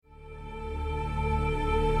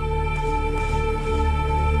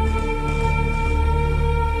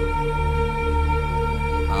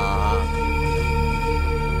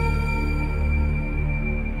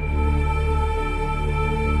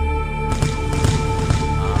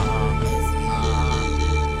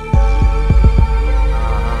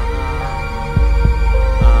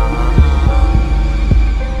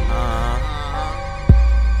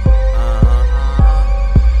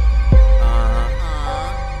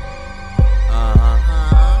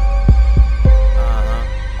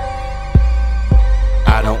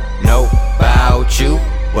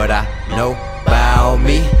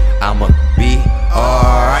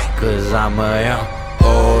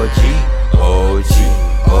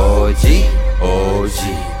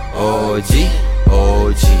OG,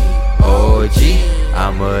 OG, OG.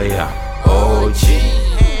 I'm a young OG.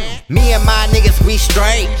 Me and my niggas, we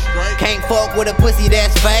straight. Can't fuck with a pussy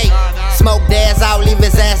that's fake. Smoke dads out, leave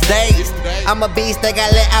his ass dazed. I'm a beast that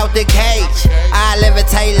got let out the cage. I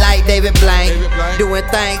levitate like David Blaine. Doing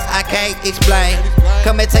things I can't explain.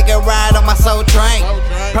 Come and take a ride on my soul train.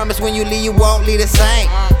 Promise when you leave, you won't leave the same.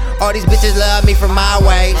 All these bitches love me from my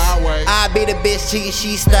ways. I be the bitch cheating,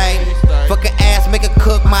 she stay. Fuck an ass, make her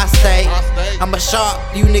cook my steak. I'm a shark,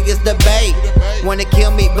 you niggas debate. Wanna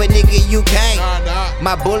kill me, but nigga, you can't.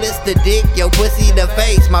 My bullets the dick, your pussy the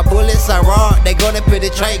face. My bullets are raw, they gonna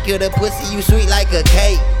penetrate. Kill the pussy, you sweet like a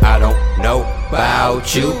cake. I don't know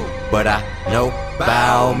about you, but I know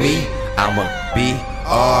about me. I'ma be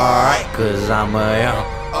alright, cause I'm a young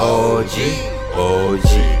OG,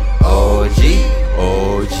 OG, OG,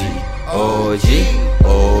 OG, OG,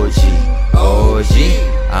 OG, OG.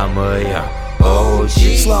 I'm a young OG.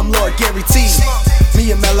 Slumlord Gary T.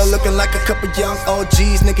 Me and Mella looking like a couple young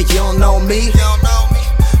OGs. Nigga, you don't know me.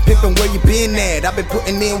 Pimpin' where you been at? I been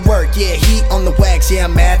putting in work, yeah, heat on the wax. Yeah,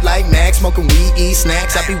 I'm mad like Max, smoking weed, eat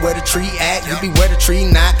snacks. I be where the tree at, you be where the tree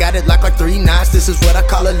not. Got it locked like 3 knots, this is what I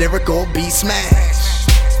call a lyrical beat smash.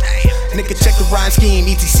 Nigga, check the rhyme scheme,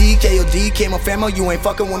 ETC, KOD, came on famo, you ain't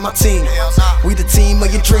fucking with my team. We the team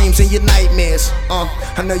of your dreams and your nightmares.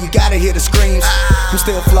 I know you gotta hear the screams. I'm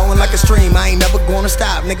still flowing like a stream, I ain't never gonna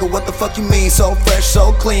stop. Nigga, what the fuck you mean? So fresh,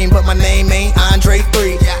 so clean, but my name ain't Andre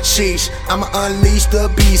 3. Sheesh, I'ma unleash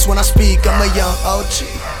the beast when I speak, I'm a young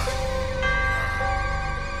OG.